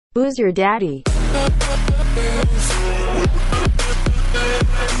Who's your daddy?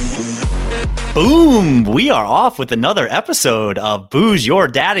 Boom! We are off with another episode of Booze Your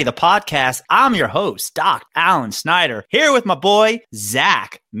Daddy, the podcast. I'm your host, Doc Alan Snyder, here with my boy,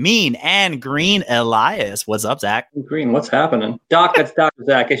 Zach, Mean and Green Elias. What's up, Zach? Green, what's happening? Doc, that's Dr.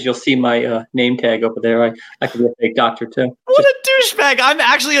 Zach. As you'll see my name tag over there. I could be a fake doctor, too. What a douchebag. I'm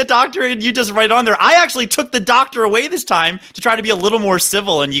actually a doctor, and you just right on there. I actually took the doctor away this time to try to be a little more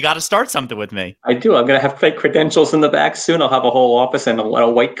civil, and you got to start something with me. I do. I'm going to have fake credentials in the back soon. I'll have a whole office and a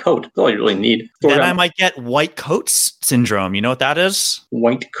white coat. That's all you really need. Then I might get white coats syndrome. You know what that is?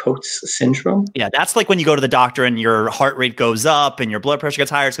 White coats syndrome? Yeah, that's like when you go to the doctor and your heart rate goes up and your blood pressure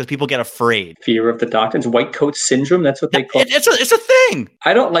gets higher because people get afraid. Fear of the doctor. It's white coat syndrome. That's what they call it. It's a thing.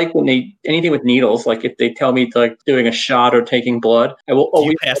 I don't like when anything with needles. Like if they tell me to like doing a shot or taking blood, I will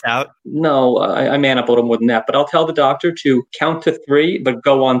always pass out. No, I man up a little more than that. But I'll tell the doctor to count to 3, but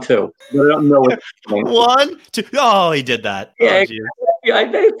go on 2. I don't know what's happening. 1, 2. Oh, he did that. Yeah.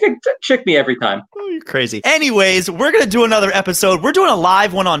 Oh, they trick me every time. Oh, you're crazy. Anyways, we're going to do another episode. We're doing a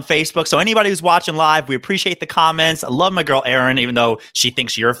live one on Facebook. So anybody who's watching live, we appreciate the comments. I love my girl, Erin, even though she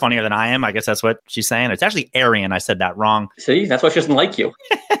thinks you're funnier than I am. I guess that's what she's saying. It's actually Arian. I said that wrong. See, that's why she doesn't like you.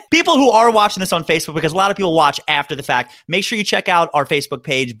 People who are watching this on Facebook, because a lot of people watch after the fact, make sure you check out our Facebook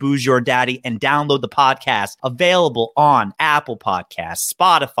page, Booze Your Daddy, and download the podcast. Available on Apple Podcasts,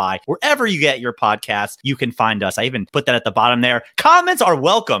 Spotify, wherever you get your podcasts, you can find us. I even put that at the bottom there. Comments are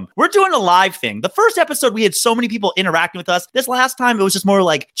welcome. We're doing a live thing. The first episode, we had so many people interacting with us. This last time, it was just more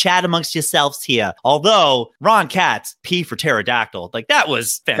like chat amongst yourselves here. Although Ron Katz, P for pterodactyl, like that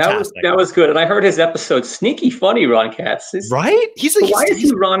was fantastic. That was good. And I heard his episode, sneaky funny, Ron Katz. Right? Why is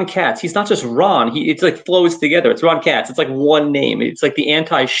he Ron Katz? He's not just Ron. It's like flows together. It's Ron Katz. It's like one name. It's like the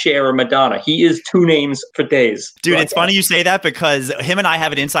anti-Cher or Madonna. He is 2 names for days. Dude, it's funny you say that because him and I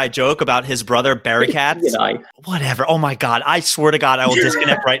have an inside joke about his brother, Barry Katz. Whatever. Oh my God. I swear to God, I will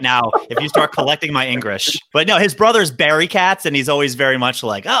disconnect right now if you start collecting my English. But no, his brother's Barry Katz, and he's always very much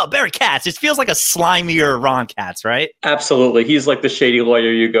like, oh, Barry Katz. It feels like a slimier Ron Katz, right? Absolutely. He's like the shady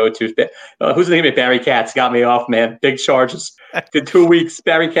lawyer you go to. Who's the name of Barry Katz? Got me off, man. Big charges. Did 2 weeks.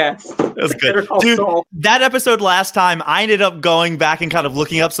 Barry Katz. That was good. Dude, that episode last time, I ended up going back and kind of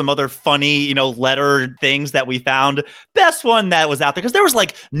looking up some other funny, letter things that we found. Best one that was out there, because there was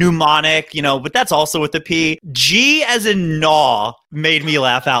like mnemonic, but that's also with the P. G as in gnaw made me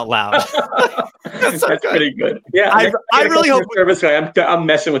laugh out loud. That's pretty good. Yeah, I really hope service guy. I'm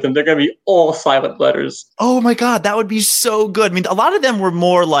messing with them. They're going to be all silent letters. Oh my God, that would be so good. I mean, a lot of them were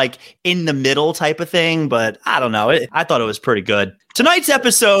more like in the middle type of thing, but I don't know. I thought it was pretty good. Tonight's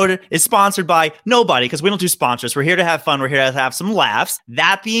episode is sponsored by nobody because we don't do sponsors. We're here to have fun. We're here to have some laughs.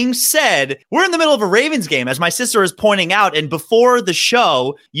 That being said, we're in the middle of a Ravens game, as my sister is pointing out. And before the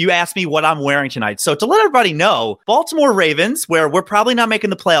show, you asked me what I'm wearing tonight. So to let everybody know, Baltimore Ravens, where we're probably not making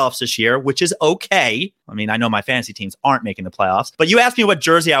the playoffs this year, which is okay. I mean, I know my fantasy teams aren't making the playoffs, but you asked me what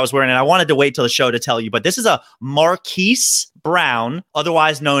jersey I was wearing, and I wanted to wait till the show to tell you. But this is a Marquise Brown,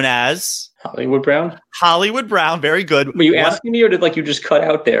 otherwise known as Hollywood Brown. Hollywood Brown, very good. Were you asking me, or did you just cut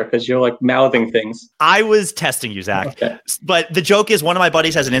out there because you're like mouthing things? I was testing you, Zach. Okay. But the joke is, one of my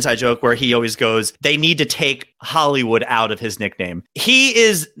buddies has an inside joke where he always goes, they need to take Hollywood out of his nickname. He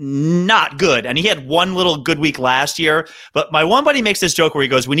is not good, and he had one little good week last year. But my one buddy makes this joke where he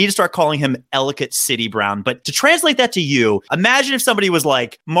goes, we need to start calling him Ellicott City Brown. But to translate that to you, imagine if somebody was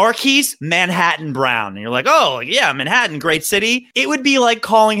like Marquise Manhattan Brown, and you're like, oh yeah, Manhattan, great city. It would be like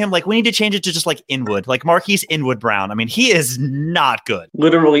calling him like, we need to change it to just like Inwood, like Marquise Inwood Brown. I mean, he is not good.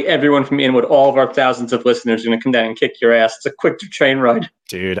 Literally everyone from Inwood, all of our thousands of listeners are going to come down and kick your ass. It's a quick train ride.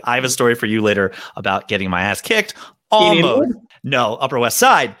 Dude, I have a story for you later about getting my ass kicked. Almost. No, Upper West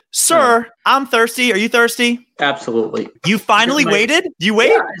Side. Sir, I'm thirsty. Are you thirsty? Absolutely. You finally waited? You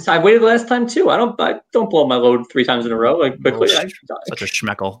wait? Yeah, I waited last time too. I don't blow my load 3 times in a row. Like quickly. Such a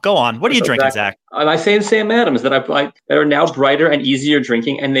schmeckle. Go on. What are you drinking, Zach? I say Sam Adams that that are now brighter and easier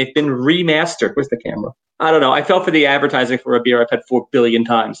drinking, and they've been remastered. Where's the camera? I don't know. I fell for the advertising for a beer I've had 4 billion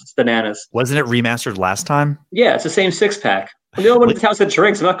times. It's bananas. Wasn't it remastered last time? Yeah, it's the same 6-pack. I'm the only one in the house that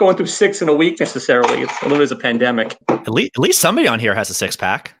drinks. I'm not going through 6 in a week necessarily. It's a little as a pandemic. At least somebody on here has a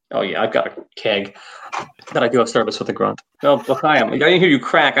 6-pack. Oh yeah, I've got a keg that I do have service with a grunt. No, I didn't hear you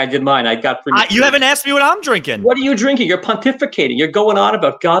crack. I did mine. I got. You haven't asked me what I'm drinking. What are you drinking? You're pontificating. You're going on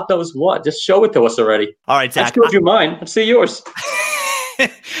about God knows what. Just show it to us already. All right, Zach. I showed you mine. Let's see yours.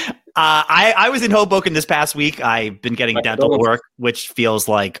 I was in Hoboken this past week. I've been getting dental work, which feels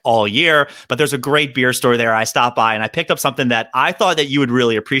like all year, but there's a great beer store there. I stopped by and I picked up something that I thought that you would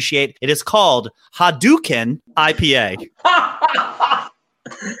really appreciate. It is called Hadouken IPA.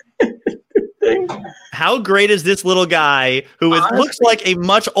 How great is this little guy who looks like a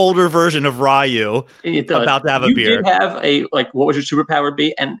much older version of Ryu about to have a beer? You did have what would your superpower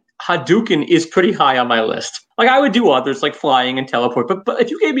be? And Hadouken is pretty high on my list. Like, I would do others like flying and teleport, but if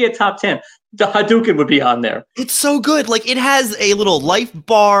you gave me a top 10, the Hadouken would be on there. It's so good. Like, it has a little life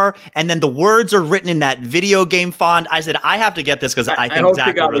bar, and then the words are written in that video game font. I said, I have to get this because I think hope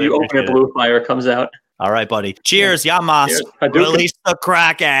Zach when you open a blue fire comes out. All right, buddy. Cheers, Yamas. Cheers. Release the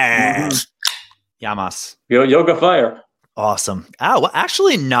Kraken. Mm-hmm. Yamas. Yoga fire. Awesome. Oh, well,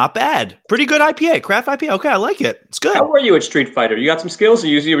 actually, not bad. Pretty good IPA, craft IPA. Okay, I like it. It's good. How were you at Street Fighter? You got some skills, or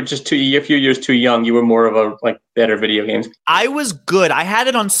you were just a few years too young? You were more of a better video games. I was good. I had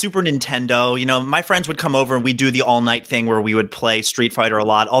it on Super Nintendo. You know, my friends would come over and we'd do the all night thing where we would play Street Fighter a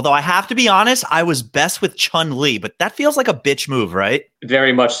lot. Although I have to be honest, I was best with Chun-Li, but that feels like a bitch move, right?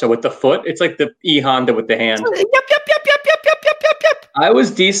 Very much so. With the foot, it's like the E-Honda with the hand. Yep. I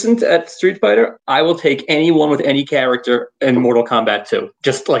was decent at Street Fighter. I will take anyone with any character in Mortal Kombat 2.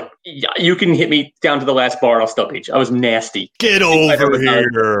 Just like, you can hit me down to the last bar and I'll still beat you. I was nasty. Get over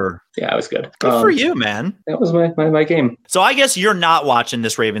here. Yeah, I was good. Good for you, man. That was my game. So I guess you're not watching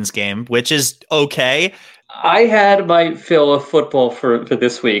this Ravens game, which is okay. I had my fill of football for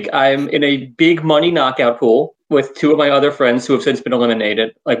this week. I'm in a big money knockout pool with two of my other friends who have since been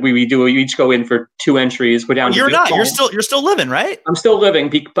eliminated. Like we each go in for 2 entries. We're down. You're not. You're still living, right? I'm still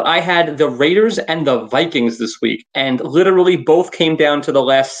living, but I had the Raiders and the Vikings this week, and literally both came down to the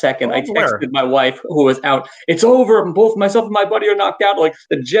last second. I texted my wife, who was out. It's over. Both myself and my buddy are knocked out. Like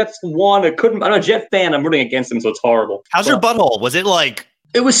the Jets won. I'm a Jet fan. I'm rooting against them, so it's horrible. How's your butthole? Was it like?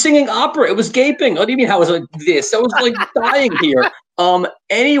 It was singing opera. It was gaping. What do you mean? How was it like this? I was like dying here.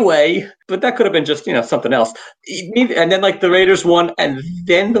 Anyway, but that could have been just, something else. And then the Raiders won, and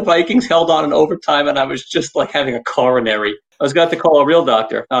then the Vikings held on in overtime, and I was just like having a coronary. I was going to call a real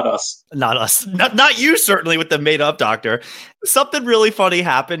doctor, not us. Not us. Not you, certainly, with the made-up doctor. Something really funny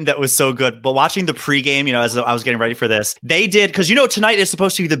happened that was so good. But watching the pregame, as I was getting ready for this, they did, because, tonight is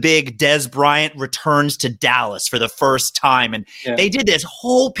supposed to be the big Dez Bryant returns to Dallas for the first time. And they did this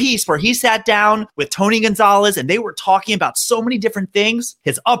whole piece where he sat down with Tony Gonzalez, and they were talking about so many different things,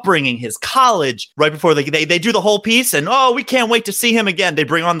 his upbringing, his college, right before they do the whole piece. And, we can't wait to see him again. They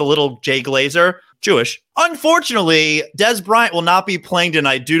bring on the little Jay Glazer. Jewish. Unfortunately, Dez Bryant will not be playing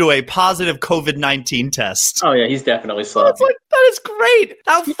tonight due to a positive COVID-19 test. Oh, yeah, he's definitely sloppy. That is great.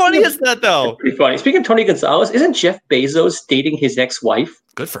 How funny is that, though? Pretty funny. Speaking of Tony Gonzalez, isn't Jeff Bezos dating his ex-wife?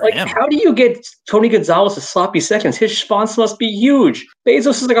 Good for him. How do you get Tony Gonzalez to sloppy seconds? His sponsor must be huge.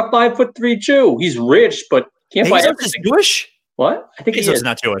 Bezos is like a 5'3" Jew. He's rich, but can't buy everything. Bezos is Jewish? What? I think Bezos is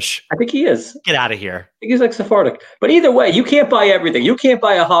not Jewish. I think he is. Get out of here. I think he's like Sephardic. But either way, you can't buy everything. You can't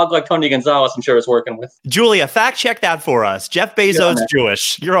buy a hog like Tony Gonzalez, I'm sure is working with. Julia, fact check that for us. Jeff Bezos,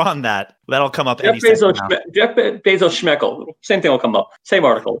 Jewish. You're on that. That'll come up Jeff Bezos Schmeckel. Same thing will come up. Same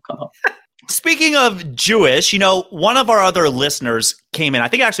article will come up. Speaking of Jewish, one of our other listeners came in. I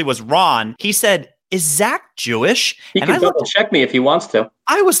think it actually was Ron. He said, is Zach Jewish? He can double check me if he wants to.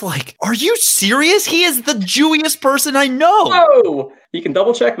 I was like, are you serious? He is the Jewiest person I know. Oh, he can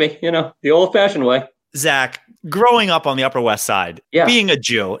double check me, the old fashioned way. Zach, growing up on the Upper West Side, being a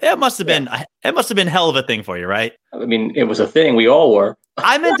Jew, it must have been hell of a thing for you, right? I mean, it was a thing. We all were.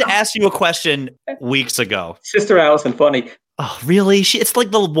 I meant to ask you a question weeks ago. Sister Allison, funny. Oh, really? It's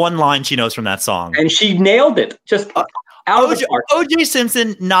like the one line she knows from that song. And she nailed it. Just OJ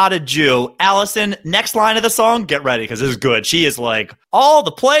Simpson, not a Jew. Allison, next line of the song, get ready, because this is good. She is like, all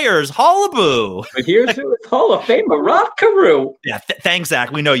the players, hullaboo. But here's who is Hall of Famer, Rock Carew. Yeah, thanks,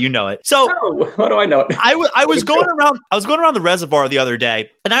 Zach. We know you know it. So, how do I know it? I was going around the reservoir the other day,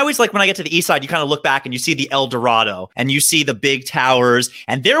 and I always like when I get to the east side, you kind of look back and you see the El Dorado, and you see the big towers,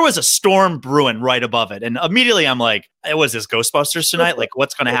 and there was a storm brewing right above it. And immediately I'm like, was this Ghostbusters tonight? Like,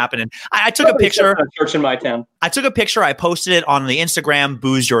 what's going to happen? And I took a picture. Church in my town. I took a picture. I posted it on the Instagram,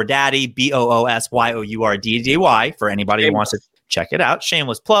 Booze Your Daddy, BOOSYOURDDY, for anybody who wants to check it out.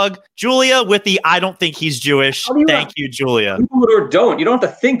 Shameless plug. Julia with the I don't think he's Jewish. Thank you, Julia. Google it or don't. You don't have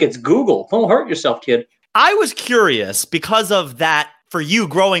to think. It's Google. Don't hurt yourself, kid. I was curious because of that for you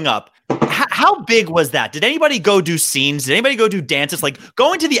growing up. How big was that? Did anybody go do scenes? Did anybody go do dances? Like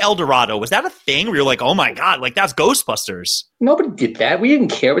going to the El Dorado, was that a thing where you're like, oh my God, like that's Ghostbusters? Nobody did that. We didn't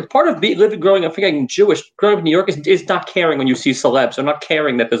care. It's part of growing up, being Jewish. Growing up in New York is not caring when you see celebs or not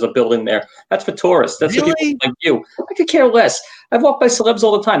caring that there's a building there. That's for tourists. That's for people like you. I could care less. I've walked by celebs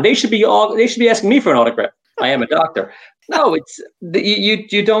all the time. They should be asking me for an autograph. I am a doctor. No,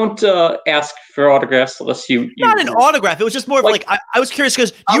 you don't ask for autographs unless you not an autograph. It was just more of like I was curious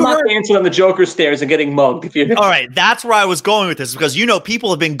because I'm not dancing on the Joker stairs and getting mugged. All right, that's where I was going with this because people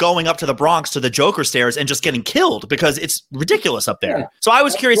have been going up to the Bronx to the Joker stairs and just getting killed because it's ridiculous up there. Yeah, so I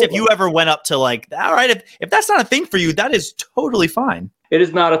was curious if you ever went up to like, all right, if that's not a thing for you, that is totally fine. It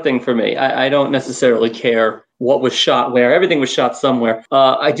is not a thing for me. I don't necessarily care what was shot where. Everything was shot somewhere.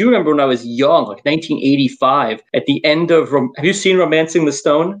 I do remember when I was young, like 1985, at the end of... have you seen Romancing the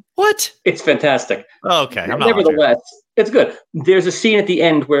Stone? What? It's fantastic. Okay. Nevertheless, it's good. There's a scene at the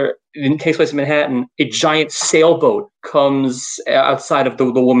end where, it takes place in Manhattan, a giant sailboat comes outside of the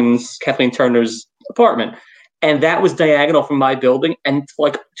woman's, Kathleen Turner's, apartment. And that was diagonal from my building. And for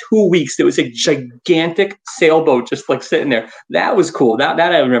like 2 weeks, there was a gigantic sailboat just like sitting there. That was cool. That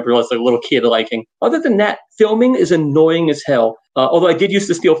I remember as a little kid liking. Other than that, filming is annoying as hell. Although I did used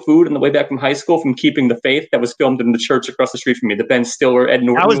to steal food on the way back from high school from Keeping the Faith that was filmed in the church across the street from me. The Ben Stiller, Ed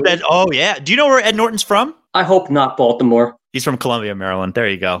Norton. That was Ben. Oh, yeah. Do you know where Ed Norton's from? I hope not Baltimore. He's from Columbia, Maryland. There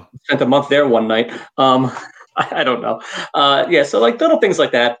you go. Spent a month there one night. I don't know. So like little things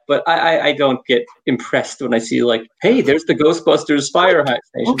like that, but I don't get impressed when I see like, hey, there's the Ghostbusters fire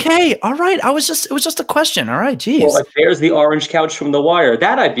station. Okay, all right. It was just a question. All right, geez. Well, like, there's the orange couch from The Wire.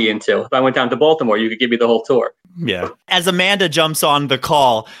 That I'd be into. If I went down to Baltimore, you could give me the whole tour. Yeah. As Amanda jumps on the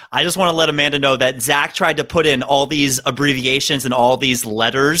call, I just want to let Amanda know that Zach tried to put in all these abbreviations and all these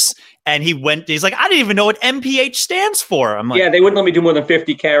letters. And he's like, I didn't even know what MPH stands for. I'm like, yeah, they wouldn't let me do more than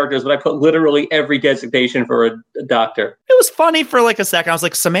 50 characters, but I put literally every designation for a doctor. It was funny for like a second. I was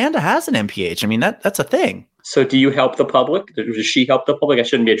like, Samantha has an MPH. I mean, that's a thing. So do you help the public? Does she help the public? I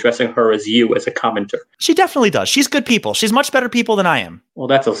shouldn't be addressing her as you as a commenter. She definitely does. She's good people. She's much better people than I am. Well,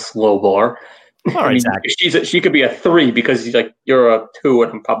 that's a slow bar. All right, Zach. She could be a 3 because you're a 2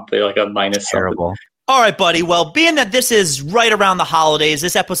 and I'm probably like a minus. Terrible. Something. All right, buddy. Well, being that this is right around the holidays,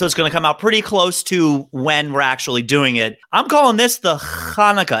 this episode is going to come out pretty close to when we're actually doing it. I'm calling this the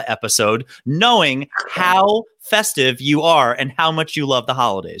Hanukkah episode, knowing how festive you are and how much you love the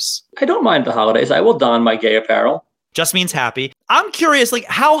holidays. I don't mind the holidays. I will don my gay apparel. Just means happy. I'm curious, like,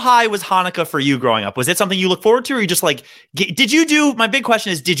 how high was Hanukkah for you growing up? Was it something you look forward to, or you just like, my big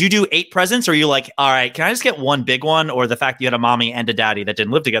question is, did you do 8 presents, or are you like, all right, can I just get one big one? Or the fact you had a mommy and a daddy that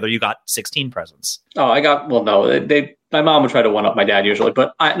didn't live together, you got 16 presents? Oh, my mom would try to one-up my dad usually,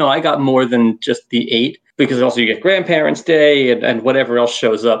 but I got more than just the 8, because also you get Grandparents' Day and whatever else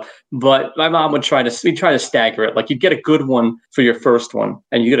shows up. But my mom would try to stagger it. Like, you'd get a good one for your first one,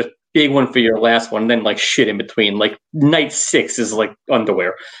 and you get a big one for your last one, and then like shit in between. Like night 6 is like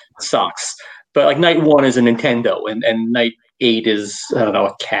underwear, socks. But like night 1 is a Nintendo, and night 8 is, I don't know,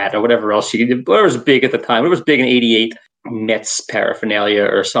 a cat or whatever else whatever was big at the time. It was big in 88, Nets paraphernalia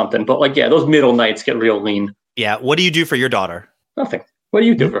or something. But like, yeah, those middle nights get real lean. Yeah. What do you do for your daughter? Nothing. What do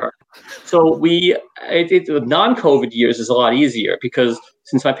you do for her? So non-COVID years is a lot easier because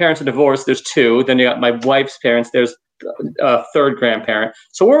since my parents are divorced, there's 2. Then you got my wife's parents. There's a 3rd grandparent.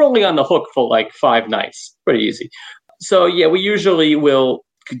 So we're only on the hook for like 5 nights. Pretty easy. So yeah, we usually will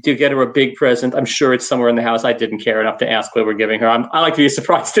to get her a big present. I'm sure it's somewhere in the house. I didn't care enough to ask what we're giving her. I like to be as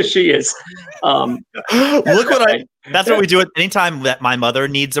surprised as she is. That's what we do. Anytime that my mother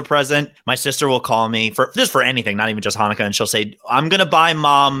needs a present, my sister will call me for anything, not even just Hanukkah. And she'll say, I'm going to buy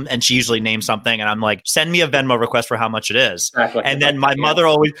mom. And she usually names something. And I'm like, send me a Venmo request for how much it is. Exactly. And then my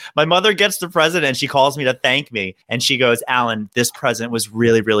mother gets the present and she calls me to thank me. And she goes, Alan, this present was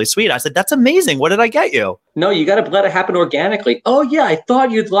really, really sweet. I said, that's amazing. What did I get you? No, you got to let it happen organically. Oh yeah, I thought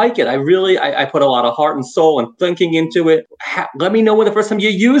you'd like it. I put a lot of heart and soul and thinking into it. Let me know when the first time you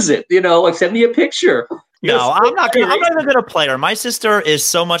use it. Send me a picture. No, I'm not even going to play her. My sister is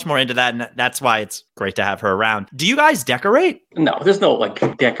so much more into that, and that's why it's great to have her around. Do you guys decorate? No, there's no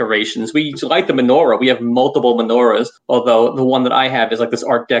decorations. We light the menorah. We have multiple menorahs, although the one that I have is like this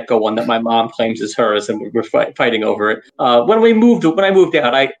Art Deco one that my mom claims is hers, and we're fighting over it. When I moved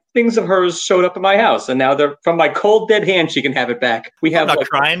out, things of hers showed up at my house, and now they're from my cold dead hand. She can have it back. I'm not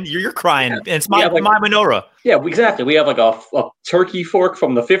crying. You're crying. Yeah, it's my menorah. Yeah, exactly. We have like a turkey fork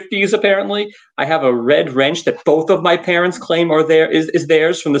from the 50s. Apparently, I have a red wrench that both of my parents claim is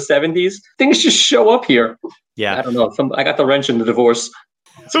theirs from the 70s. Things just show up here. Yeah, I don't know. I got the wrench in the divorce.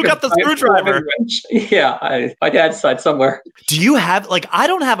 Who got the screwdriver? Yeah, my dad's side somewhere. Do you have I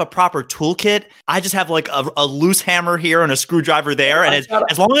don't have a proper toolkit. I just have like a loose hammer here and a screwdriver there. And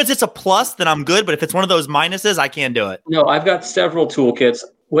as long as it's a plus, then I'm good. But if it's one of those minuses, I can't do it. No, I've got several toolkits.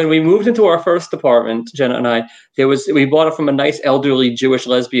 When we moved into our first apartment, Jenna and I, we bought it from a nice elderly Jewish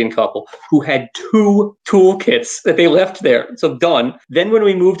lesbian couple who had 2 toolkits that they left there. So done. Then when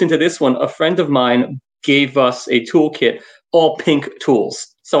we moved into this one, a friend of mine gave us a toolkit, all pink tools.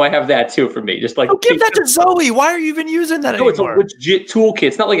 So I have that too for me. Just like give that to Zoe. Why are you even using that anymore? It's a legit toolkit.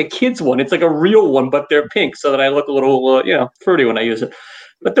 It's not like a kid's one. It's like a real one, but they're pink, so that I look a little, fruity when I use it.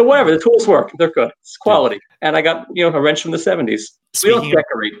 But whatever, the tools work. They're good. It's quality. And I got, a wrench from the 70s. We don't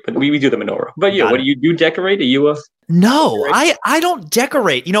decorate, but we do the menorah. But what do you decorate? Are you a... No, I don't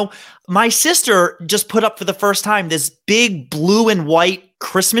decorate. My sister just put up for the first time this big blue and white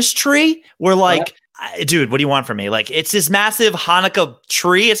Christmas tree. We're like, dude, what do you want from me? Like, it's this massive Hanukkah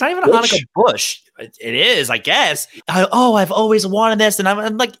tree. It's not even a Hanukkah bush. It is, I guess. I've always wanted this. And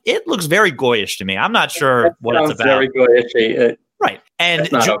I'm like, it looks very goyish to me. I'm not sure what it's about. Very goyish. Right. And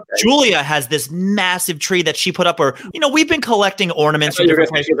Julia has this massive tree that she put up. Or, we've been collecting ornaments. You're going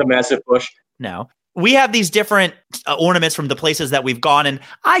to say she's a massive bush. No. We have these different ornaments from the places that we've gone, and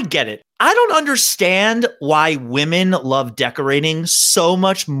I get it. I don't understand why women love decorating so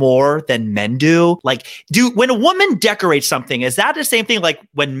much more than men do. Like, when a woman decorates something, is that the same thing like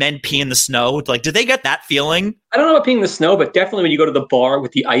when men pee in the snow? Like, do they get that feeling? I don't know about peeing in the snow, but definitely when you go to the bar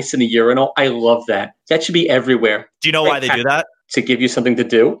with the ice in the urinal, I love that. That should be everywhere. Do you know why they do that? To give you something to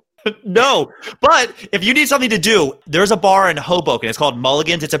do. No, but if you need something to do, there's a bar in Hoboken. It's called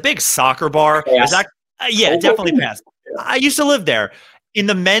Mulligan's. It's a big soccer bar. Definitely pass. I used to live there. In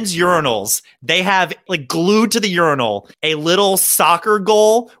the men's urinals, they have like glued to the urinal a little soccer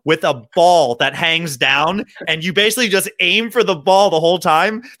goal with a ball that hangs down, and you basically just aim for the ball the whole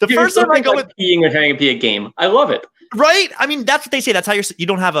time. First time I go with peeing or having to pee a game, I love it. Right? I mean, that's what they say. That's how you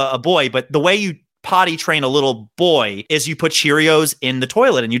don't have a boy, but the way you potty train a little boy is you put Cheerios in the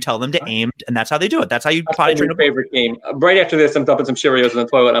toilet and you tell them to aim, and that's how they do it. That's how you potty train a favorite game. Right after this, I'm dumping some Cheerios in the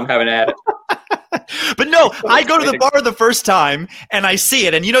toilet. I'm having at it. But no, I go to the bar the first time and I see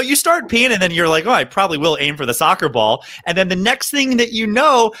it, and you start peeing, and then you're like, oh, I probably will aim for the soccer ball. And then the next thing that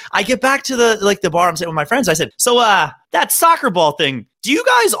I get back to the bar. I'm sitting with my friends. I said, so that soccer ball thing, do you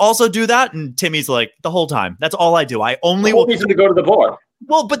guys also do that? And Timmy's like, the whole time. That's all I do. I only will reason to go to the bar.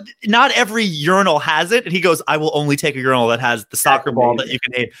 Well, but not every urinal has it. And he goes, I will only take a urinal that has the soccer ball that you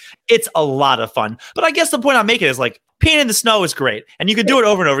can aim. It's a lot of fun. But I guess the point I'm making is like, peeing in the snow is great. And you can do it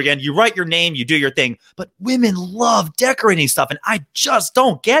over and over again. You write your name, you do your thing. But women love decorating stuff, and I just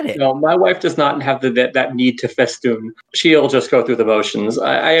don't get it. No, my wife does not have that need to festoon. She'll just go through the motions.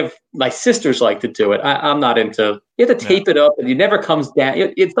 I have my sisters like to do it. I'm not into. You have to tape it up, and it never comes down.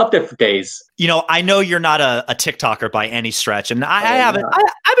 It's up there for days. I know you're not a TikToker by any stretch, and I haven't.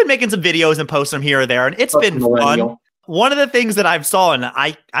 I've been making some videos and posting them here or there, and it's been fun. One of the things that I've saw, and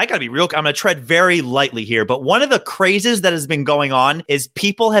I got to be real, I'm going to tread very lightly here, but one of the crazes that has been going on is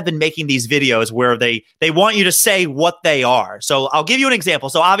people have been making these videos where they want you to say what they are. So I'll give you an example.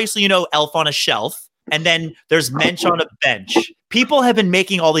 So obviously, Elf on a Shelf, and then there's Mensch on a Bench. People have been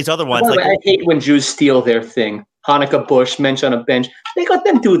making all these other ones. Like, I hate when Jews steal their thing. Hanukkah bush, Mensch on a Bench. They let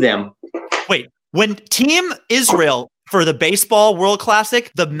them do them. Wait, when Team Israel for the Baseball World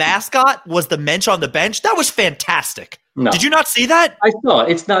Classic, the mascot was the Mensch on the Bench. That was fantastic. No. Did you not see that? I saw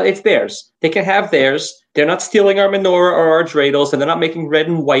it. It's theirs. They can have theirs. They're not stealing our menorah or our dreidels, and they're not making red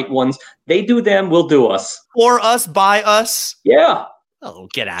and white ones. They do them, we'll do us. For us, by us? Yeah. Oh,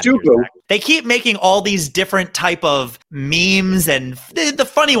 get out of here. They keep making all these different type of memes, and the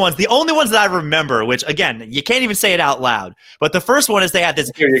funny ones, the only ones that I remember, which, again, you can't even say it out loud, but the first one is they have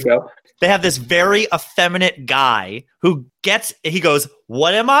this. Here you go. They have this very effeminate guy who he goes,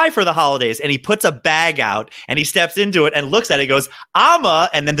 what am I for the holidays? And he puts a bag out and he steps into it and looks at it and goes,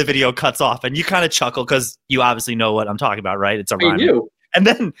 and then the video cuts off and you kind of chuckle because you obviously know what I'm talking about, right? It's a rhyme. I do. And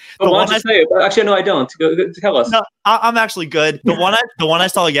then actually, no, I don't. Tell us. No, I'm actually good. The one I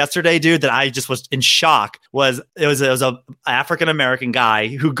saw yesterday, dude, that I just was in shock was a African American guy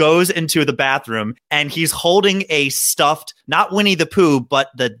who goes into the bathroom and he's holding a stuffed, not Winnie the Pooh, but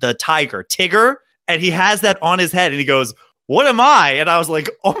the tiger, Tigger, and he has that on his head and he goes, what am I? And I was like,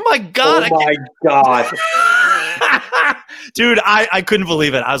 oh my God. Oh my God. Dude, I couldn't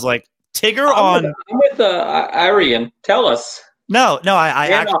believe it. I was like, Tigger I'm with Arian. Tell us. No,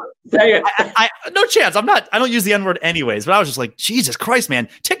 I no chance. I don't use the N-word anyways, but I was just like, Jesus Christ, man.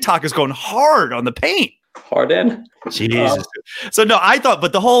 TikTok is going hard on the paint. Hard in. Jesus. So no, I thought,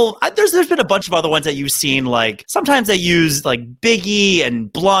 but there's been a bunch of other ones that you've seen, like sometimes they use like Biggie and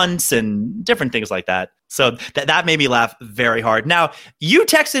blunts and different things like that. So that made me laugh very hard. Now, you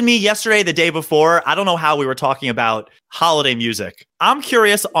texted me yesterday, the day before. I don't know how we were talking about holiday music. I'm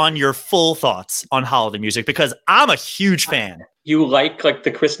curious on your full thoughts on holiday music because I'm a huge fan. You like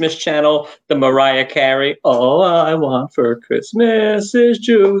the Christmas channel, the Mariah Carey, all I want for Christmas is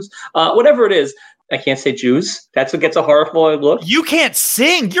Jews, whatever it is. I can't say Jews. That's what gets a horrible look. You can't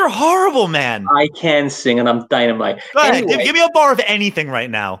sing. You're horrible, man. I can sing, and I'm dynamite. Go ahead. Anyway, Give me a bar of anything right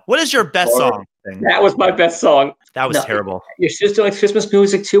now. What is your best song? That was my best song. That was terrible. Your sister likes Christmas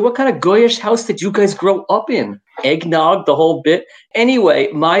music too. What kind of goyish house did you guys grow up in? Eggnog, the whole bit. Anyway,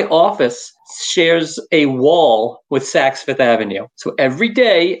 my office shares a wall with Saks Fifth Avenue. So every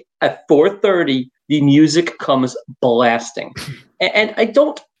day at 4:30, the music comes blasting. And I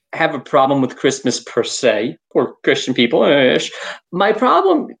don't have a problem with Christmas per se, or Christian people. My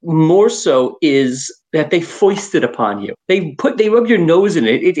problem more so is that they foist it upon you. They rub your nose in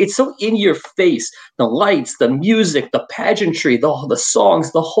it. It's so in your face. The lights, the music, the pageantry, the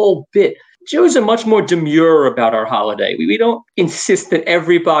songs, the whole bit. Jews are much more demure about our holiday. We don't insist that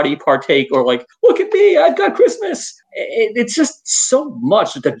everybody partake or like, look at me, I've got Christmas. It's just so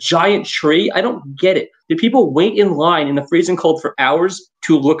much. The giant tree, I don't get it. Do people wait in line in the freezing cold for hours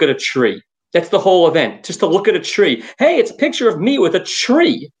to look at a tree? That's the whole event, just to look at a tree. Hey, it's a picture of me with a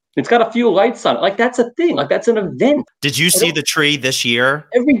tree. It's got a few lights on it. Like, that's a thing. Like, that's an event. Did you see the tree this year?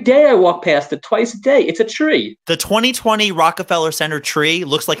 Every day I walk past it, twice a day. It's a tree. The 2020 Rockefeller Center tree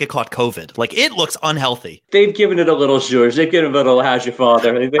looks like it caught COVID. Like, it looks unhealthy. They've given it a little zhuzh. They've given it a little how's your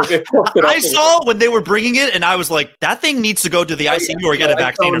father. I saw when they were bringing it, and I was like, that thing needs to go to the ICU or get a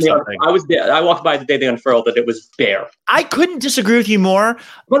vaccine or something. I was there. I walked by the day they unfurled it. It was bare. I couldn't disagree with you more.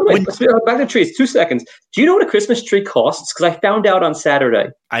 By the way, back to trees, 2 seconds. Do you know what a Christmas tree costs? Because I found out on Saturday.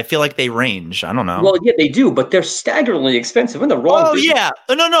 I feel like they range. I don't know. Well, yeah, they do, but they're staggeringly expensive. In the wrong. Oh, business. Yeah.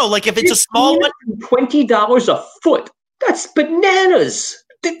 No. Like if it's a small one, $20 a foot. That's bananas.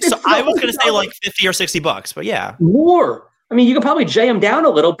 So I was going to say like $50 or $60, but yeah, more. I mean, you could probably jay them down a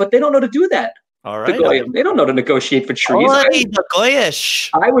little, but they don't know to do that. All right. They don't know to negotiate for trees. The goyish.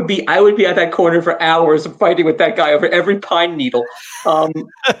 I would be at that corner for hours fighting with that guy over every pine needle.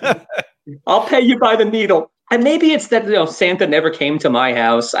 I'll pay you by the needle. And maybe it's that Santa never came to my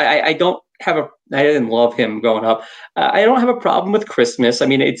house. I didn't love him growing up. I don't have a problem with Christmas. I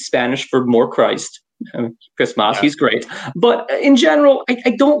mean, it's Spanish for more Christ. Christmas, yeah. He's great. But in general,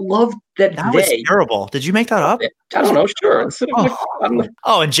 I don't love that day. Was terrible. Did you make that up? I don't know. Sure.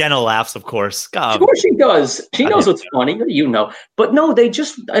 And Jenna laughs, of course. God. Of course she does. She knows what's funny. But no,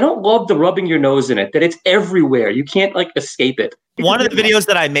 I don't love the rubbing your nose in it, that it's everywhere. You can't escape it. One of the videos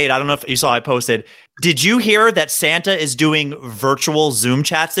that I made, I don't know if you saw, I posted. Did you hear that Santa is doing virtual Zoom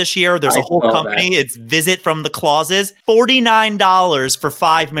chats this year? There's a whole company. It's Visit from the Clauses. $49 for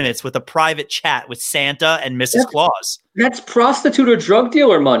 5 minutes with a private chat with Santa and Mrs. Claus. That's prostitute or drug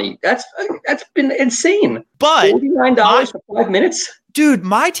dealer money. That's been insane. But $49 for 5 minutes? Dude,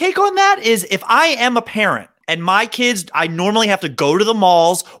 my take on that is if I am a parent, and my kids, I normally have to go to the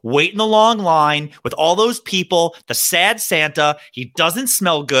malls, wait in the long line with all those people, the sad Santa, he doesn't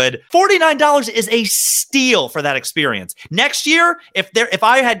smell good. $49 is a steal for that experience. Next year, if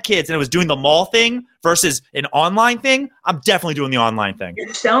I had kids and it was doing the mall thing versus an online thing, I'm definitely doing the online thing.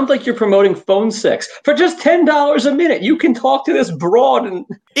 It sounds like you're promoting phone sex. For just $10 a minute, you can talk to this broad. And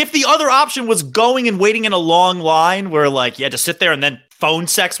if the other option was going and waiting in a long line where you had to sit there and then phone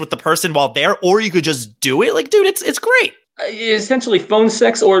sex with the person while there, or you could just do it. Dude, it's great. Essentially phone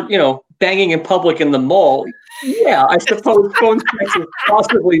sex or, banging in public in the mall. Yeah, I suppose phone sex is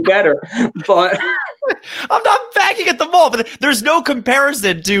possibly better, but I'm not banging at the mall, but there's no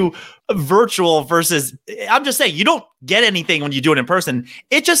comparison to virtual versus, I'm just saying, you don't get anything when you do it in person.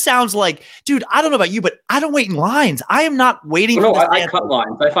 It just sounds like, dude, I don't know about you, but I don't wait in lines. I am not waiting. I cut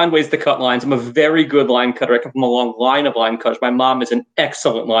lines. I find ways to cut lines. I'm a very good line cutter. I come from a long line of line cutters. My mom is an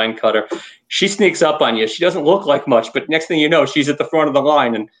excellent line cutter. She sneaks up on you. She doesn't look like much, but next thing you know, she's at the front of the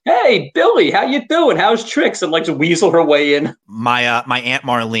line and, hey, Billy, how you doing? How's tricks? And to weasel her way in. My Aunt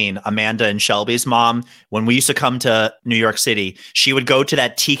Marlene, Amanda and Shelby's mom, when we used to come to New York City, she would go to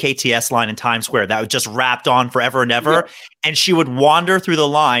that TKTS line in Times Square that was just wrapped on forever and ever. Yeah. And she would wander through the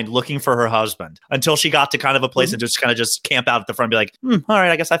line looking for her husband until she got to kind of a place and just camp out at the front and be like, all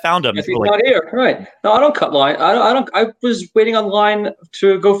right, I guess I found him. He's not here. Right. No, I don't cut line. I was waiting on line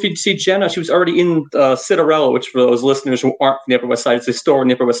to go see Jenna. She was already in Citarella, which for those listeners who aren't from the Upper West Side, it's a store in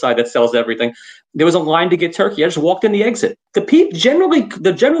the Upper West Side that sells everything. There was a line to get turkey. I just walked in the exit. The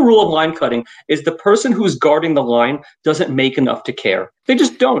general rule of line cutting is the person who's guarding the line doesn't make enough to care. They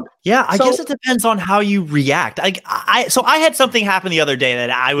just don't. Yeah, I guess it depends on how you react. So I had something happen the other day that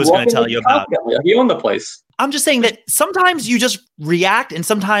I was going to tell you about. You own the place. I'm just saying that sometimes you just react and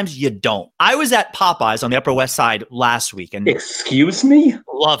sometimes you don't. I was at Popeyes on the Upper West Side last week. And excuse me?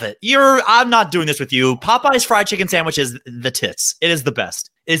 Love it. I'm not doing this with you. Popeyes fried chicken sandwich is the tits. It is the best.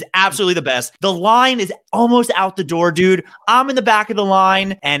 is absolutely the best. The line is almost out the door, dude. I'm in the back of the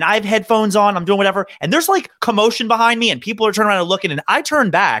line and I have headphones on. I'm doing whatever. And there's like commotion behind me and people are turning around and looking. And I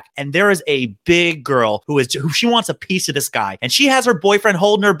turn back and there is a big girl who she wants a piece of this guy. And she has her boyfriend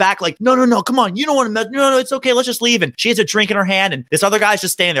holding her back like, no, come on. You don't want to mess. No, it's okay. Let's just leave. And she has a drink in her hand. And this other guy's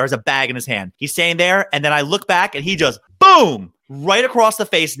just standing there, has a bag in his hand. He's standing there. And then I look back and he just boom, right across the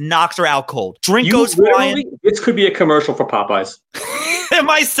face, knocks her out cold. Drink goes flying. This could be a commercial for Popeyes. Am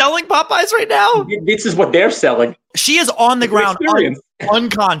I selling Popeyes right now? This is what they're selling. She is on the ground,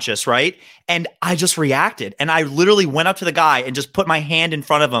 unconscious, right? And I just reacted. And I literally went up to the guy and just put my hand in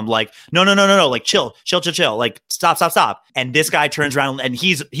front of him like, no. Like, chill. Like, stop. And this guy turns around and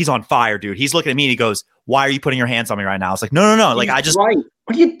he's on fire, dude. He's looking at me and he goes, why are you putting your hands on me right now? I was like, no. Like, I just... Right.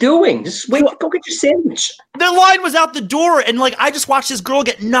 What are you doing? Just wait, go get your sandwich. The line was out the door, and like I just watched this girl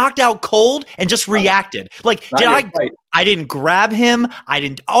get knocked out cold and just reacted. Like, I didn't grab him.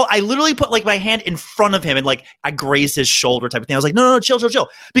 I literally put like my hand in front of him and like I grazed his shoulder type of thing. I was like, no, chill.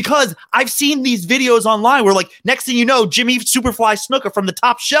 Because I've seen these videos online where like next thing you know, Jimmy Superfly Snuka from the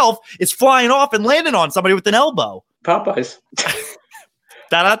top shelf is flying off and landing on somebody with an elbow. Popeyes.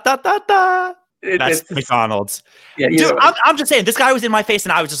 Da. That's McDonald's. Yeah, dude, I'm just saying, this guy was in my face,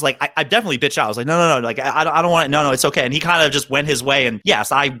 and I was just like, I definitely bitched out. I was like, no, like I don't want it. No, it's okay. And he kind of just went his way. And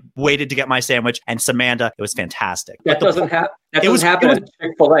yes, I waited to get my sandwich. And Samantha, it was fantastic. That doesn't happen at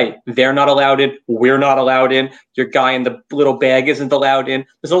Chick-fil-A. They're not allowed in. We're not allowed in. Your guy in the little bag isn't allowed in.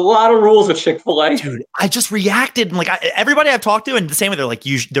 There's a lot of rules at Chick-fil-A. Dude, I just reacted. And like everybody I've talked to, and the same way, they're like,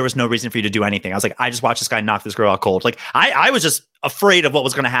 there was no reason for you to do anything. I was like, I just watched this guy knock this girl out cold. Like I was just afraid of what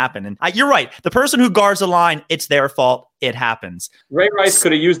was going to happen. And you're right. The person who guards the line, it's their fault. It happens. Ray Rice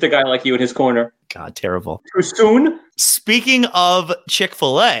could have used a guy like you in his corner. God, terrible. Too soon? Speaking of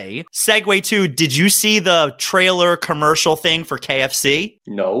Chick-fil-A, segue to, did you see the trailer commercial thing for KFC?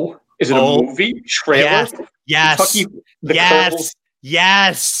 No. Is it a movie? Trailer? Yes.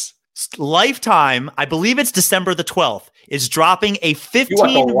 Lifetime, I believe it's December the 12th, is dropping a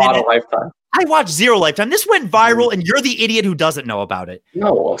 15-minute... You watch a lot of Lifetime. I watched zero Lifetime. This went viral, and you're the idiot who doesn't know about it.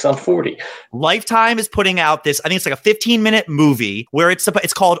 No, I'm 40. Lifetime is putting out this, I think it's like a 15-minute movie where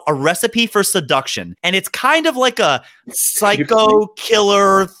it's called A Recipe for Seduction. And it's kind of like a psycho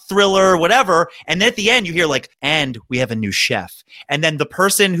killer thriller, whatever. And then at the end, you hear like, and we have a new chef. And then the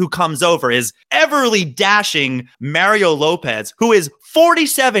person who comes over is everly dashing Mario Lopez, who is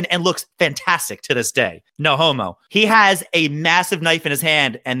 47 and looks fantastic to this day. No homo. He has a massive knife in his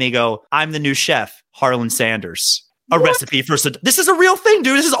hand and they go, I'm the new chef, Harlan Sanders. A recipe for... This is a real thing,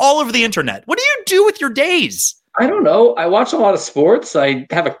 dude. This is all over the internet. What do you do with your days? I don't know. I watch a lot of sports. I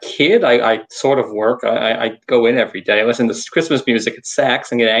have a kid. I sort of work. I go in every day. I listen to Christmas music at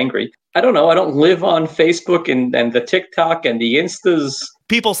Saks and get angry. I don't know. I don't live on Facebook and the TikTok and the Instas.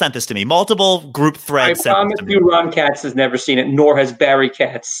 People sent this to me. Multiple group threads. I promise you Ron Katz has never seen it, nor has Barry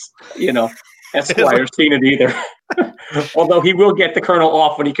Katz. Esquire seen it either. Although he will get the colonel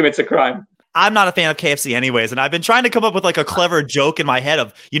off when he commits a crime. I'm not a fan of KFC anyways, and I've been trying to come up with like a clever joke in my head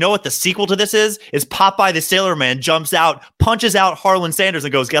of, you know what the sequel to this is Popeye the Sailor Man jumps out, punches out Harlan Sanders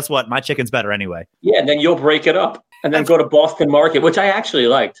and goes, guess what? My chicken's better anyway. Yeah, and then you'll break it up and then go to Boston Market, which I actually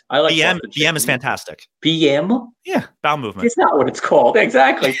liked. I like BM is fantastic. BM? Yeah, bowel movement. It's not what it's called.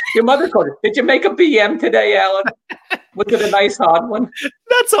 Exactly. Your mother called it. Did you make a BM today, Alan? Was it a nice hard one?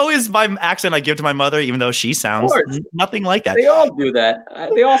 That's always my accent I give to my mother, even though she sounds nothing like that. They all do that.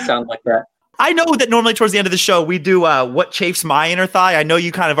 They all sound like that. I know that normally towards the end of the show, we do what chafes my inner thigh. I know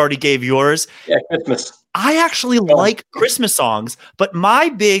you kind of already gave yours. Yeah, Christmas. I actually like Christmas songs, but my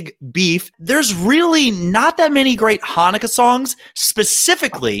big beef, there's really not that many great Hanukkah songs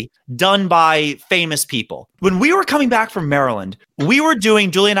specifically done by famous people. When we were coming back from Maryland,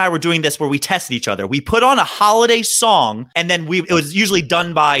 Julie and I were doing this where we tested each other. We put on a holiday song and then it was usually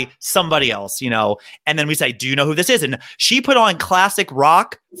done by somebody else, and then we say, do you know who this is? And she put on classic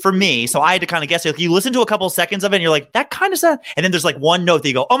rock for me. So I had to kind of guess it. You listen to a couple of seconds of it and you're like, that kind of sounds, and then there's like one note that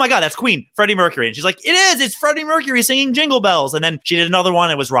you go, oh my God, that's Queen, Freddie Mercury. And she's like, it's Freddie Mercury singing Jingle Bells. And then she did another one.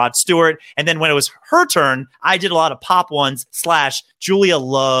 It was Rod Stewart. And then when it was her turn, I did a lot of pop ones / Julia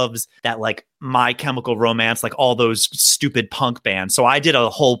loves that like My Chemical Romance, like all those stupid punk bands. So I did a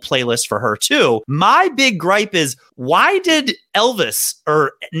whole playlist for her too. My big gripe is, why did Elvis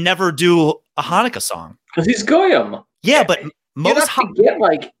never do a Hanukkah song? Because he's Goyim. Yeah, but most get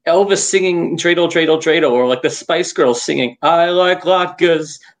like Elvis singing Dreidel, Dreidel, Dreidel, or like the Spice Girls singing I like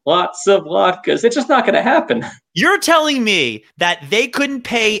latkes, lots of latkes. It's just not going to happen. You're telling me that they couldn't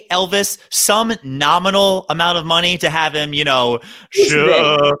pay Elvis some nominal amount of money to have him, The Jews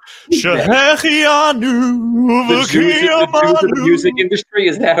of the music industry,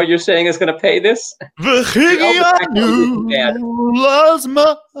 is that how you're saying is going to pay this? Your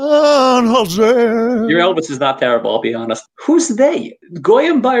Elvis is not terrible, I'll be honest. Who's they?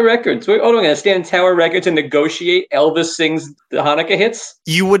 Goyim buy records. I'm going to stand in Tower Records and negotiate Elvis sings the Hanukkah hits?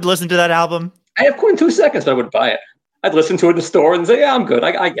 You would listen to that album? I have quite 2 seconds, but I wouldn't buy it. I'd listen to it in the store and say, yeah, I'm good.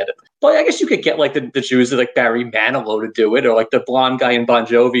 I get it. But I guess you could get like the Jews like Barry Manilow to do it, or like the blonde guy in Bon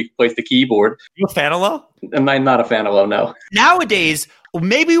Jovi who plays the keyboard. You a fan of Low? I'm not a fan of Low, no. Nowadays,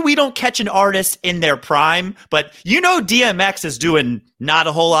 maybe we don't catch an artist in their prime, but DMX is doing not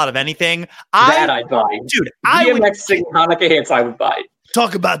a whole lot of anything. I'd buy. Dude, DMX singing Hanukkah hits, I would buy.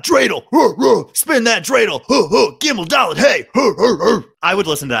 Talk about dreidel. Spin that dreidel. Gimel Dalet. Hey. I would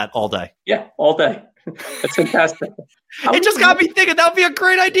listen to that all day. Yeah, all day. That's fantastic. It just got me thinking that would be a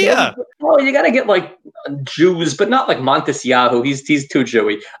great idea. Well, you got to get like Jews, but not like Monticello. He's too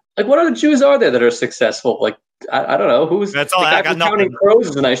Jewy. Like, what other Jews are there that are successful? Like, I don't know. Who's that's all. I got Counting Crows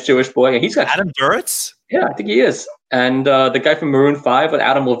is a nice Jewish boy, and he's got Adam Duritz. Yeah, I think he is. And the guy from Maroon 5 with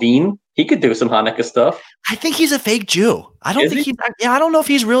Adam Levine, he could do some Hanukkah stuff. I think he's a fake Jew. I don't think he's. Yeah, I don't know if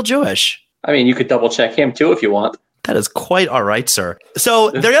he's real Jewish. I mean, you could double check him too if you want. That is quite all right, sir.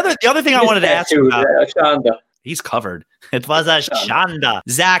 So the other thing I wanted to ask you about. Shanda. He's covered. It was a shanda.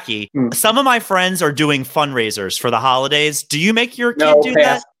 Zachy, some of my friends are doing fundraisers for the holidays. Do you make your kid do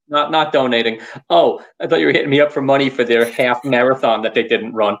that? Not donating. Oh, I thought you were hitting me up for money for their half marathon that they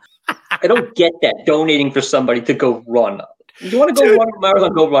didn't run. I don't get that. Donating for somebody to go run. You want to go run a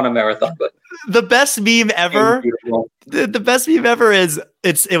marathon? Go run a marathon. But the best meme ever. The best meme ever is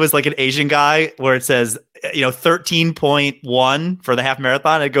it was like an Asian guy where it says 13.1 for the half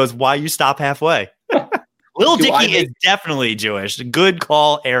marathon. It goes, why you stop halfway? Lil Dicky is definitely Jewish. Good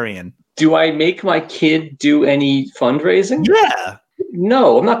call, Aryan. Do I make my kid do any fundraising? Yeah.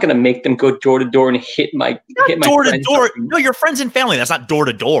 No, I'm not going to make them go door to door and hit my door to door. No, your friends and family. That's not door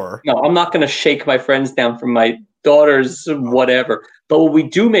to door. No, I'm not going to shake my friends down from my daughter's whatever. But what we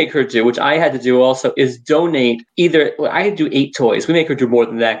do make her do, which I had to do also, is donate I had to do 8 toys. We make her do more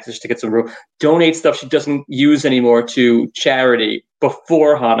than that just to get some room. Donate stuff she doesn't use anymore to charity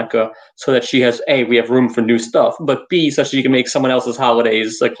before Hanukkah so that she has, A, we have room for new stuff, but B, so she can make someone else's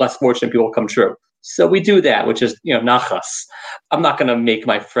holidays, like less fortunate people, come true. So we do that, which is, nachas. I'm not going to make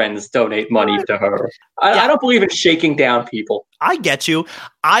my friends donate money to her. I don't believe in shaking down people. I get you.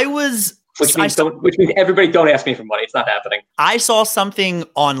 Which means everybody don't ask me for money. It's not happening. I saw something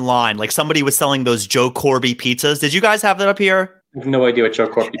online, like somebody was selling those Joe Corby pizzas. Did you guys have that up here? I have no idea what Joe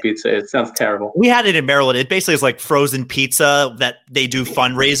Corby pizza is. It sounds terrible. We had it in Maryland. It basically is like frozen pizza that they do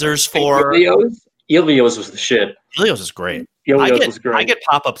fundraisers for. Ilios was the shit. Ilios is great. I get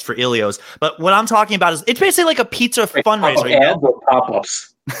pop-ups for Ilios, but what I'm talking about is it's basically like a pizza fundraiser. Ads or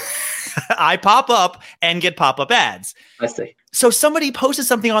pop-ups? I pop up and get pop-up ads. I see. So somebody posted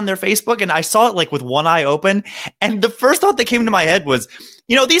something on their Facebook and I saw it like with one eye open. And the first thought that came to my head was,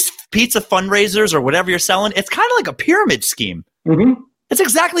 these pizza fundraisers or whatever you're selling, it's kind of like a pyramid scheme. Mm-hmm. It's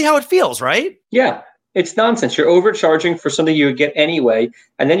exactly how it feels, right? Yeah. It's nonsense. You're overcharging for something you would get anyway,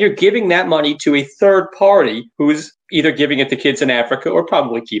 and then you're giving that money to a third party who's either giving it to kids in Africa or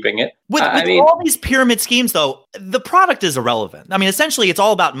probably keeping it. With all these pyramid schemes, though, the product is irrelevant. I mean, essentially, it's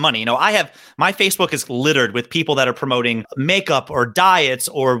all about money. My Facebook is littered with people that are promoting makeup or diets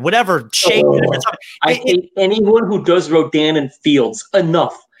or whatever shape. I hate anyone who does Rodan and Fields.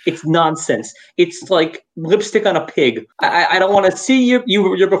 Enough. It's nonsense. It's like lipstick on a pig. I don't want to see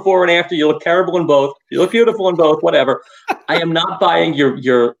your before and after. You look terrible in both. You look beautiful in both, whatever. I am not buying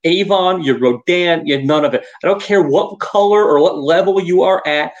your Avon, your Rodan, none of it. I don't care what color or what level you are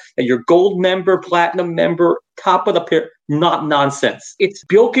at, that you're gold member, platinum member, top of the pair. Not nonsense. It's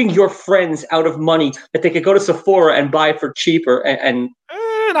bilking your friends out of money that they could go to Sephora and buy for cheaper and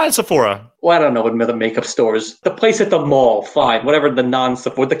not at Sephora. Well, I don't know what the makeup stores. The place at the mall, fine. Whatever the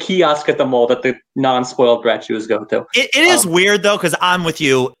non-Sephora, the kiosk at the mall that the non-spoiled brat Jews go to. It is weird, though, because I'm with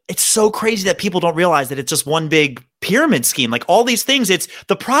you. It's so crazy that people don't realize that it's just one big pyramid scheme. Like all these things,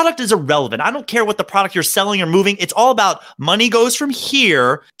 the product is irrelevant. I don't care what the product you're selling or moving. It's all about money goes from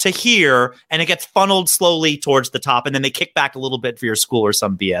here to here, and it gets funneled slowly towards the top, and then they kick back a little bit for your school or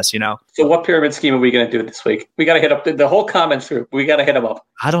some BS, So what pyramid scheme are we going to do this week? We got to hit up the whole comments group. We got to hit them up.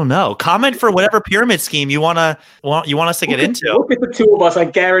 I don't know. Comment for whatever pyramid scheme you want us to get into. Look at the two of us. I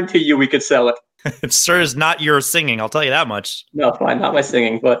guarantee you we could sell it. It sure is not your singing, I'll tell you that much. No, fine, not my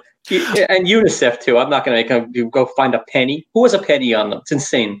singing, but and UNICEF too. I'm not going to go find a penny. Who has a penny on them? It's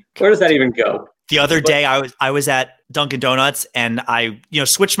insane. Where does that even go? The other day, I was at Dunkin' Donuts and I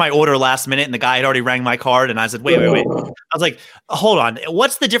switched my order last minute, and the guy had already rang my card, and I said, wait. I was like, hold on,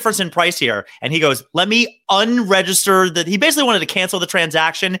 what's the difference in price here? And he goes, let me unregister that. He basically wanted to cancel the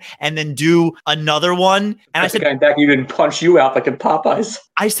transaction and then do another one. And I said, guy back, you didn't punch you out like in Popeyes.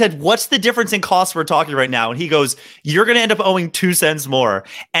 I said, what's the difference in cost we're talking right now? And he goes, you're going to end up owing 2 cents more.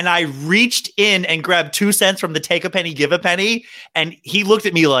 And I reached in and grabbed 2 cents from the take a penny, give a penny. And he looked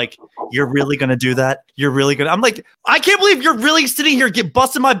at me like, you're really going to do that? You're really going to? I'm like, I can't believe you're really sitting here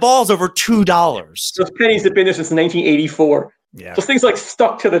busting my balls over $2. Those pennies have been there since 1984. Yeah. Those things like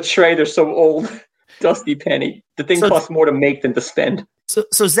stuck to the tray. They're so old. Dusty penny. The thing costs more to make than to spend.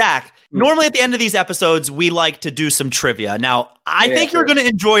 So Zach, normally at the end of these episodes, we like to do some trivia. Now, I think you're going to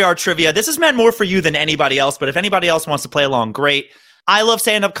enjoy our trivia. This is meant more for you than anybody else, but if anybody else wants to play along, great. I love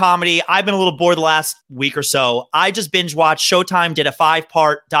stand-up comedy. I've been a little bored the last week or so. I just binge watched. Showtime did a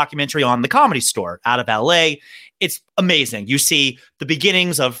 5-part documentary on the Comedy Store out of LA. It's amazing. You see the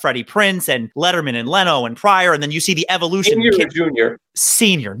beginnings of Freddie Prinze and Letterman and Leno and Pryor, and then you see the evolution. Senior or junior?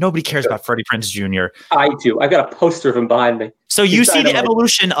 Senior. Nobody cares about Freddie Prinze Jr. I do. I got a poster of him behind me. So you see the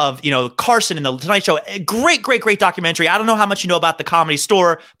evolution of, Carson and the Tonight Show. Great documentary. I don't know how much you know about the Comedy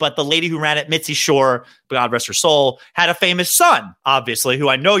Store, but the lady who ran it, Mitzi Shore, God rest her soul, had a famous son, obviously, who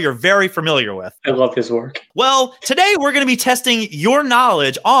I know you're very familiar with. I love his work. Well, today we're going to be testing your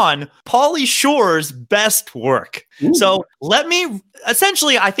knowledge on Pauly Shore's best work. Ooh. So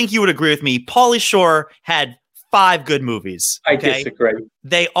essentially, I think you would agree with me. Pauly Shore had 5 good movies. Okay? I disagree.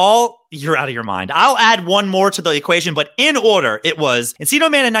 You're out of your mind. I'll add one more to the equation, but in order, it was Encino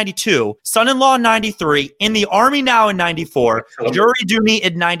Man in 92, Son-in-Law in 93, In the Army Now in 94, Jury Duty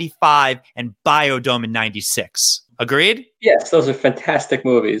in 95, and Biodome in 96. Agreed? Yes, those are fantastic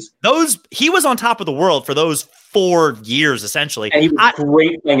movies. He was on top of the world for those 4 years, essentially. And he was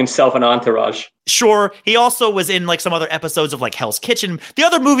great playing himself in Entourage. Sure. He also was in some other episodes of Hell's Kitchen. The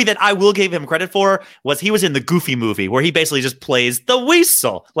other movie that I will give him credit for was he was in the Goofy movie, where he basically just plays the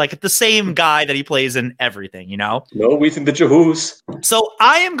weasel, the same guy that he plays in everything, No, we think the Jahoos. So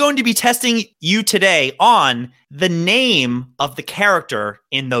I am going to be testing you today on the name of the character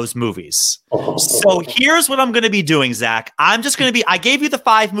in those movies. So here's what I'm going to be doing, Zach. I gave you the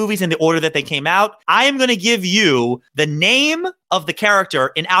 5 movies in the order that they came out. I am going to give you the name of the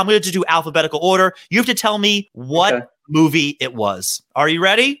character, and I'm going to do alphabetical order. You have to tell me what movie it was. Are you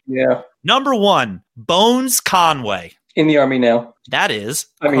ready? Yeah. Number 1, Bones Conway. In the Army Now. That is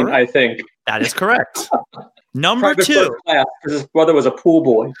correct. I think. That is correct. Number 2. Because his brother was a pool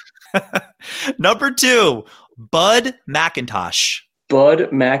boy. Number 2, Bud McIntosh. Bud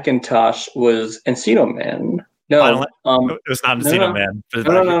McIntosh was Encino Man. No, it was not Encino Man.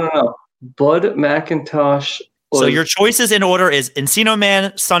 No. Bud McIntosh. So your choices in order is Encino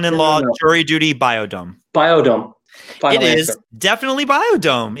Man, Son-in-Law, Jury Duty, Biodome. Biodome. It is definitely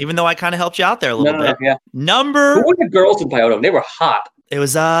Biodome, even though I kind of helped you out there a little bit. Yeah. Who were the girls in Biodome? They were hot. It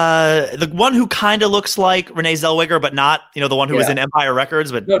was the one who kind of looks like Renee Zellweger, but not, the one who was in Empire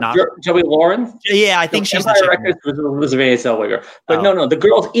Records, but not. Joey Lauren? Yeah, I think she's Empire Records was Renee Zellweger. But no, the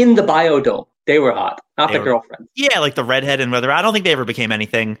girls in the Biodome, they were hot, not the girlfriends. Yeah, the redhead and whether I don't think they ever became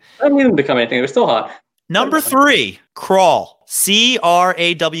anything. I don't need them to become anything. They were still hot. Number 3, Crawl.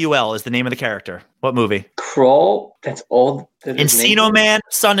 Crawl is the name of the character. What movie? Crawl? That's all. Encino Man,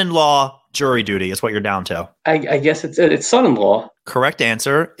 Son-in-Law, Jury Duty is what you're down to. I guess it's Son-in-Law. Correct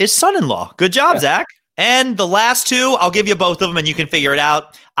answer is Son-in-Law. Good job, Zach. And the last 2, I'll give you both of them and you can figure it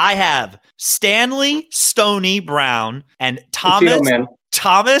out. I have Stanley Stoney Brown and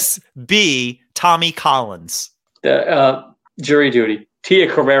Thomas B. Tommy Collins. Jury Duty. Tia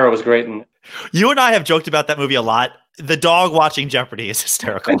Carrera was great in it. You and I have joked about that movie a lot. The dog watching Jeopardy is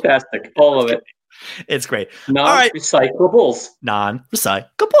hysterical. Fantastic. All of it. It's great. Non-recyclables.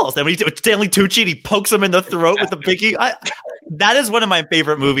 Non-recyclables. And when Stanley Tucci, he pokes him in the throat with the pinky. That is one of my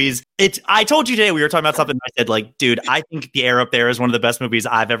favorite movies. I told you today we were talking about something. I said, dude, I think The Air Up There is one of the best movies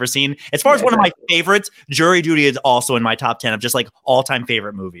I've ever seen. As far as one of my favorites, Jury Duty is also in my top 10 of just all-time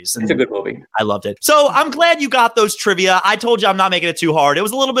favorite movies. And it's a good movie. I loved it. So I'm glad you got those trivia. I told you I'm not making it too hard. It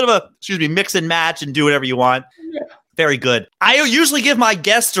was a little bit of a, mix and match and do whatever you want. Yeah. Very good. I usually give my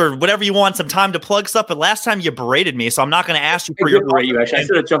guests or whatever you want some time to plug stuff, but last time you berated me, so I'm not going to ask you for your berate you. Actually, I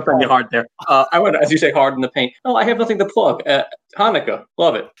should have jumped on you hard there. I went, as you say, hard in the paint. No, I have nothing to plug. Hanukkah,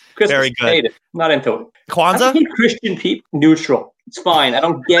 love it. Christmas, Very good. hate it. Not into it. Kwanzaa? I hate Christian people. Neutral. It's fine. I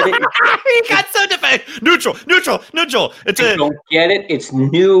don't get it. He got so defensive. Neutral. I don't get it. It's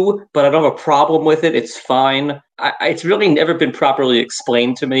new, but I don't have a problem with it. It's fine. It's really never been properly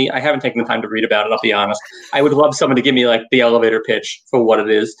explained to me. I haven't taken the time to read about it, I'll be honest. I would love someone to give me like the elevator pitch for what it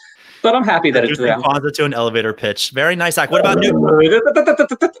is. But I'm happy that it's there. Kwanzaa to an elevator pitch. Very nice. What about new?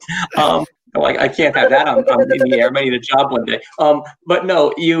 Like I can't have that on in the air. I might need a job one day. But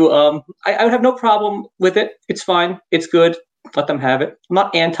no, I would have no problem with it. It's fine. It's good. Let them have it. I'm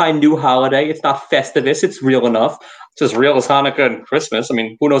not anti-new holiday. It's not Festivus. It's real enough. It's as real as Hanukkah and Christmas. I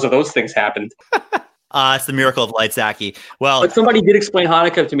mean, who knows if those things happened? It's the miracle of light, Zachy. Well, but somebody did explain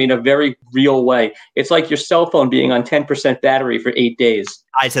Hanukkah to me in a very real way. It's like your cell phone being on 10% battery for 8 days.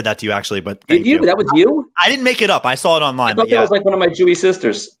 I said that to you, actually, but did you? That was you? I didn't make it up. I saw it online. I thought that was like one of my Jewy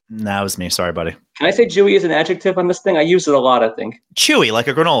sisters. That was me. Sorry, buddy. Can I say Jewy as an adjective on this thing? I use it a lot, I think. Chewy, like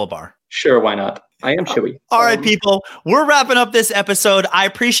a granola bar. Sure, why not? I am chewy. All right, people. We're wrapping up this episode. I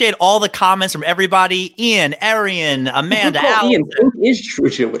appreciate all the comments from everybody. Ian, Arian, Amanda, Ian is true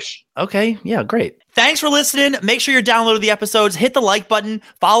Jewish. Okay. Yeah, great. Thanks for listening. Make sure you're downloading the episodes. Hit the like button.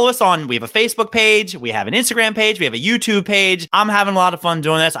 Follow us we have a Facebook page. We have an Instagram page. We have a YouTube page. I'm having a lot of fun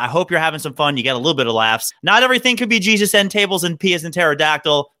doing this. I hope you're having some fun. You get a little bit of laughs. Not everything could be Jesus and tables and P as in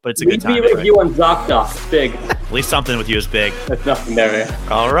pterodactyl, but it's a good time. Leave me a review on ZocDoc. It's big. At least something with you is big. That's nothing there.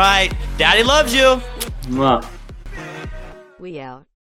 All right. Daddy loves you. Mwah. We out.